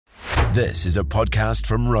This is a podcast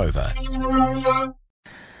from Rover.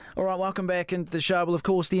 All right, welcome back into the show. Well, of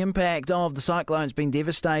course, the impact of the cyclone's been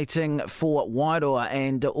devastating for Wairoa,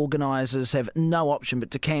 and organisers have no option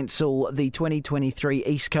but to cancel the 2023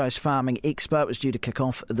 East Coast Farming Expo. It was due to kick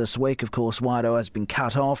off this week. Of course, Wairoa has been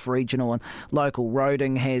cut off. Regional and local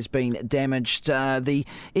roading has been damaged. The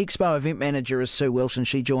Expo event manager is Sue Wilson.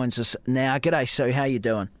 She joins us now. G'day, Sue. How you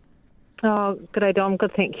doing? Oh, g'day, Dom.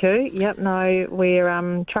 Good, thank you. Yep, no,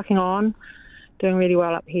 we're trucking on, doing really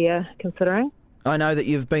well up here, considering. I know that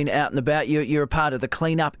you've been out and about. You're a part of the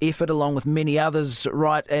clean-up effort along with many others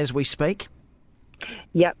right as we speak.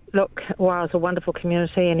 Yep, look, Wairoa's a wonderful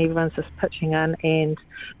community and everyone's just pitching in, and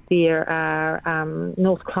there are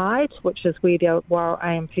North Clyde, which is where the Wairoa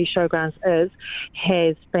AMP Showgrounds is,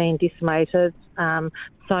 has been decimated.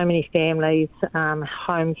 So many families,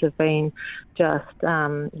 homes have been just,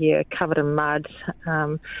 covered in mud.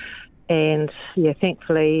 And,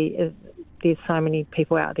 thankfully, there's so many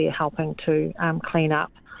people out there helping to clean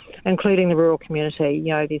up, including the rural community.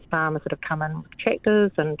 You know, there's farmers that have come in with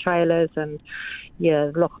tractors and trailers and,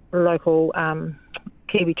 local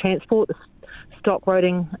Kiwi Transport, the stock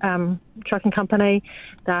roading trucking company,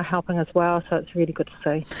 they're helping as well, so it's really good to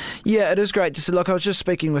see. Yeah, it is great to see. Look, I was just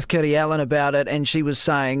speaking with Kitty Allen about it, and she was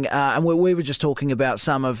saying, and we were just talking about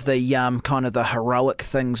some of the kind of the heroic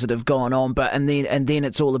things that have gone on, and then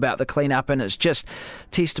it's all about the clean-up, and it's just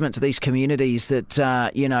testament to these communities that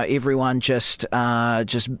everyone just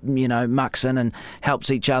mucks in and helps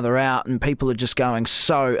each other out, and people are just going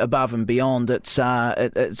so above and beyond. It's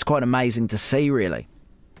quite amazing to see, really.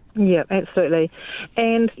 Yeah, absolutely.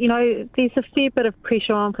 And, there's a fair bit of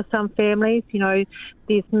pressure on for some families. Water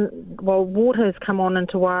has come on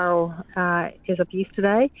into Wairoa as of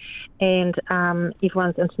yesterday, and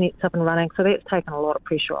everyone's internet's up and running, so that's taken a lot of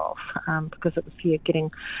pressure off because it was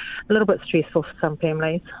getting a little bit stressful for some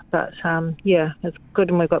families. But, it's good,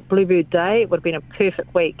 and we've got Bluebird Day. It would have been a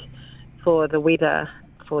perfect week for the weather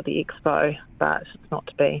for the expo, but it's not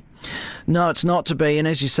to be. No, it's not to be, and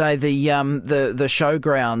as you say, the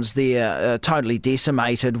showgrounds there totally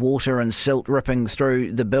decimated, water and silt ripping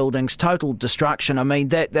through the buildings, total destruction. I mean,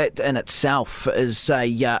 that in itself is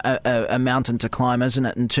a mountain to climb, isn't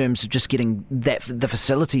it, in terms of just getting the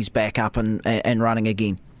facilities back up and running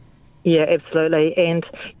again? Yeah, absolutely, and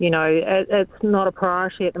it's not a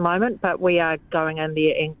priority at the moment, but we are going in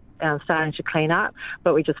there and starting to clean up,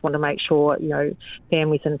 but we just want to make sure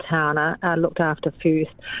families in town are looked after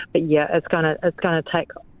first. But it's going to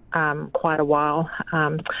take quite a while.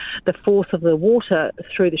 The force of the water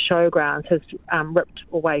through the showgrounds has ripped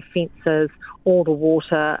away fences. All the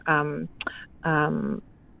water pipes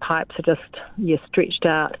are just stretched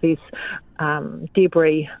out. There's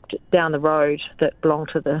debris down the road that belong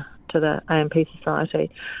to the AMP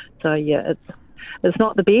Society. So it's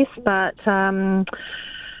not the best, but.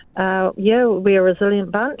 We're a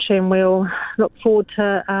resilient bunch, and we'll look forward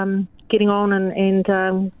to getting on and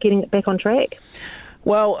getting it back on track.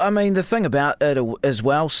 Well, I mean, the thing about it as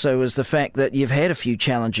well, Sue, is the fact that you've had a few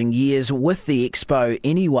challenging years with the Expo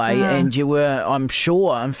anyway, and you were, I'm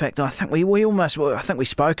sure, in fact, I think we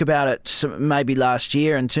spoke about it maybe last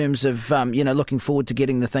year in terms of, looking forward to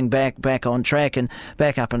getting the thing back on track and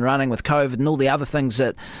back up and running with COVID and all the other things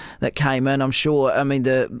that came in. I'm sure, I mean,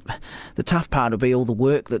 the tough part will be all the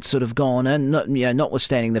work that's sort of gone in,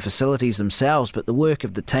 notwithstanding the facilities themselves, but the work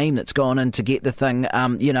of the team that's gone in to get the thing,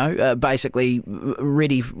 basically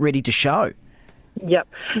ready to show. Yep.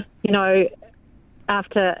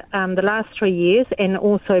 After the last 3 years, and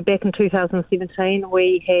also back in 2017,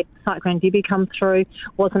 we had Cyclone Debbie come through. It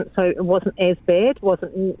wasn't as bad.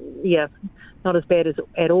 Not as bad as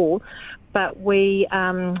at all. But we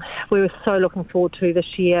were so looking forward to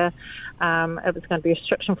this year. It was going to be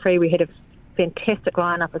restriction free. We had a fantastic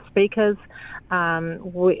lineup of speakers,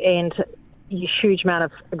 and a huge amount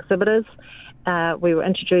of exhibitors. We were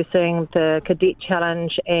introducing the Cadet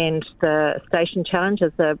Challenge and the Station Challenge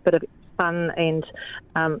as a bit of fun and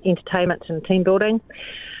entertainment and team building.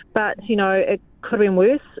 But, it could have been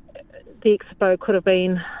worse. The expo could have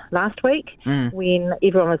been last week when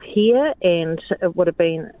everyone was here, and it would have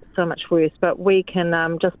been so much worse. But we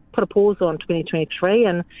can just put a pause on 2023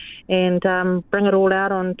 and bring it all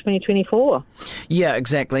out on 2024. Yeah,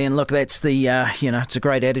 exactly. And look, that's the, it's a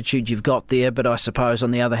great attitude you've got there. But I suppose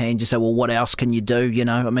on the other hand, you say, well, what else can you do?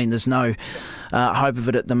 I mean, there's no hope of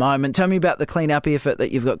it at the moment. Tell me about the clean-up effort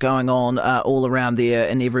that you've got going on all around there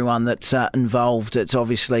and everyone that's involved. It's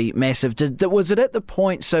obviously massive. Was it at the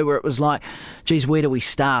point, where it was like, geez, where do we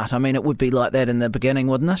start? I mean, it would be like that in the beginning,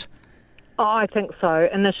 wouldn't it? Oh, I think so.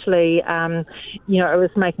 Initially, it was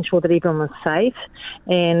making sure that everyone was safe.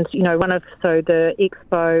 And, the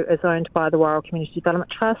expo is owned by the Wairau Community Development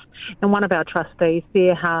Trust, and one of our trustees,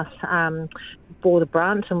 their house bore the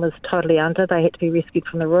brunt and was totally under. They had to be rescued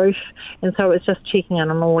from the roof. And so it was just checking in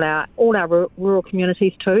on all our rural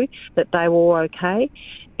communities too, that they were all okay.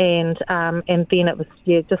 And then it was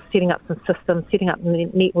just setting up some systems, setting up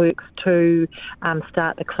networks to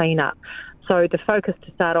start the clean-up. So the focus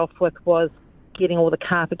to start off with was getting all the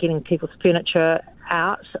carpet, getting people's furniture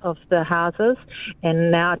out of the houses.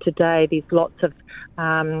 And now today there's lots of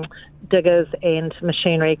diggers and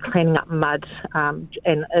machinery cleaning up mud, and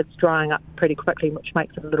it's drying up pretty quickly, which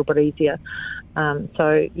makes it a little bit easier.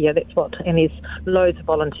 That's what, and there's loads of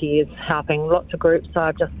volunteers helping, lots of groups. So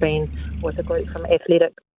I've just been with a group from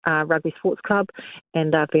Athletic Rugby Sports Club,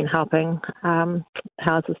 and I've been helping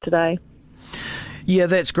houses today. Yeah,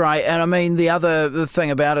 that's great. And I mean, the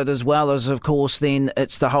thing about it as well is, of course, then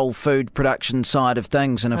it's the whole food production side of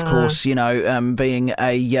things. And of course, being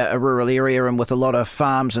a rural area and with a lot of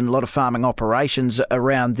farms and a lot of farming operations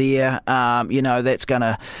around there, that's going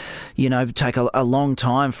to, take a long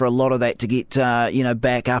time for a lot of that to get,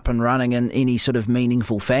 back up and running in any sort of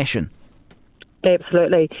meaningful fashion.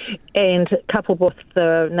 Absolutely. And coupled with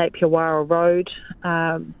the Napier-Wairau Road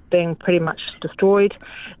being pretty much destroyed,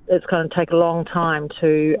 it's going to take a long time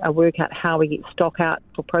to work out how we get stock out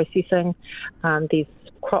for processing. These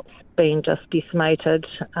crops being just decimated,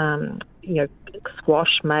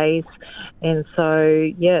 squash, maize. And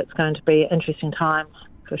so, it's going to be interesting times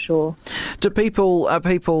for sure. Are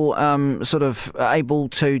people sort of able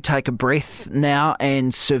to take a breath now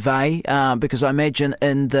and survey? Because I imagine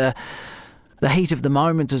in the heat of the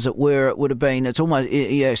moment, as it were, it would have been, it's almost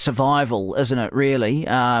survival, isn't it, really?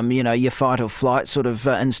 Your fight or flight sort of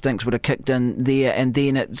instincts would have kicked in there, and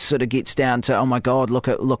then it sort of gets down to, oh my God, look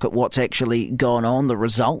at what's actually gone on, the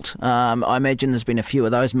result. I imagine there's been a few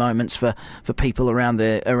of those moments for people around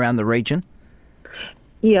the region.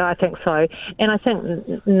 Yeah, I think so. And I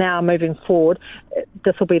think now moving forward,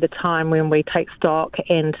 this will be the time when we take stock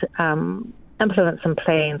and implement some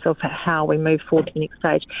plans of how we move forward to the next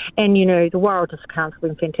stage. And, the Wairau District Council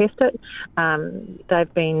have been fantastic.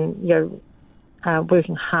 They've been,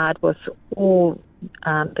 working hard with all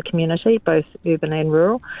the community, both urban and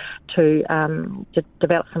rural, to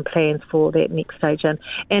develop some plans for that next stage.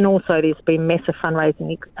 And also there's been massive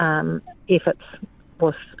fundraising efforts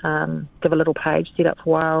with Give a Little page set up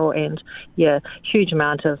for Wairau, and, huge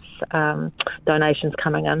amount of donations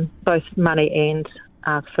coming in, both money and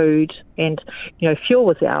food, and fuel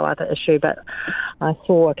was our other issue, but I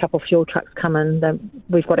saw a couple of fuel trucks come in.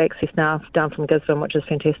 We've got access now down from Gisborne, which is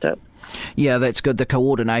fantastic. Yeah, that's good. The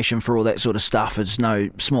coordination for all that sort of stuff is no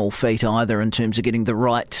small feat either, in terms of getting the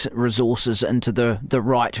right resources into the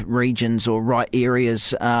right regions or right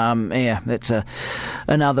areas. That's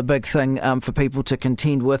another big thing for people to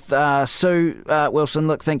contend with. Sue Wilson,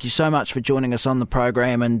 look, thank you so much for joining us on the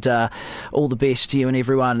program, and all the best to you and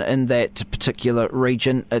everyone in that particular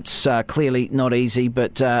region. It's clearly not easy,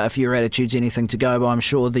 but if your attitude's anything to go by, I'm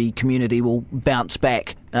sure the community will bounce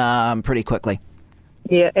back pretty quickly.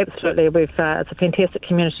 Yeah, absolutely. It's a fantastic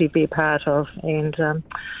community to be a part of, and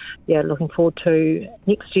looking forward to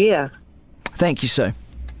next year. Thank you, Sue.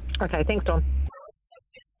 Okay, thanks, Don.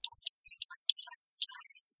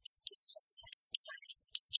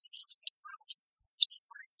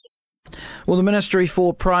 Well, the Ministry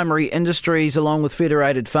for Primary Industries, along with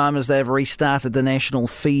Federated Farmers, they have restarted the National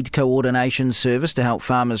Feed Coordination Service to help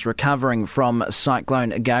farmers recovering from Cyclone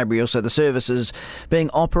Gabrielle. So the service is being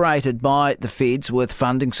operated by the Feds with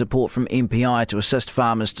funding support from MPI to assist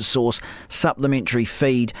farmers to source supplementary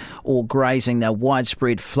feed or grazing. Now,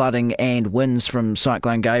 widespread flooding and winds from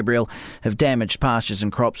Cyclone Gabrielle have damaged pastures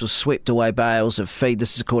and crops or swept away bales of feed.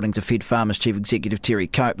 This is according to Fed Farmers Chief Executive Terry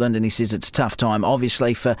Copeland, and he says it's a tough time,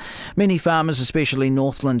 obviously, for many farmers, especially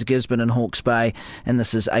Northland, Gisborne and Hawke's Bay, and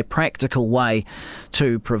this is a practical way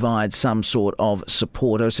to provide some sort of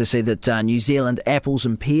support. I also see that New Zealand Apples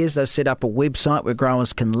and Pears, they've set up a website where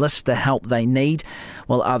growers can list the help they need,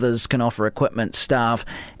 while others can offer equipment, staff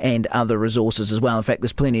and other resources as well. In fact,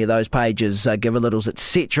 there's plenty of those pages, Give a Littles,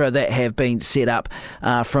 etc., that have been set up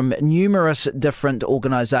from numerous different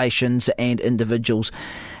organisations and individuals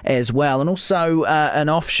as well. And also an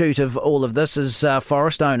offshoot of all of this is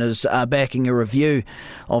forest owners are backing a review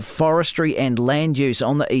of forestry and land use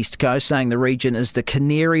on the East Coast, saying the region is the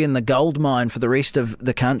canary in the gold mine for the rest of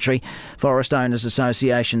the country. Forest Owners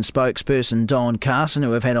Association spokesperson Don Carson,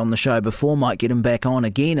 who I've had on the show before, might get him back on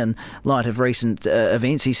again in light of recent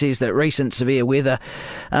events. He says that recent severe weather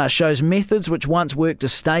shows methods which once worked to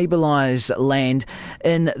stabilise land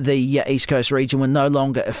in the East Coast region were no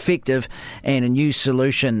longer effective, and a new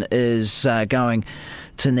solution is going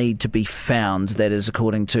to need to be found. That is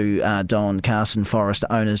according to Don Carson, Forest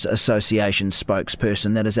Owners Association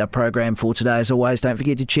spokesperson. That is our program for today. As always, don't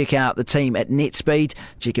forget to check out the team at NetSpeed.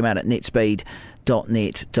 Check them out at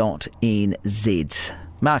netspeed.net.nz.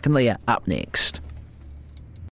 Mark and Leah up next.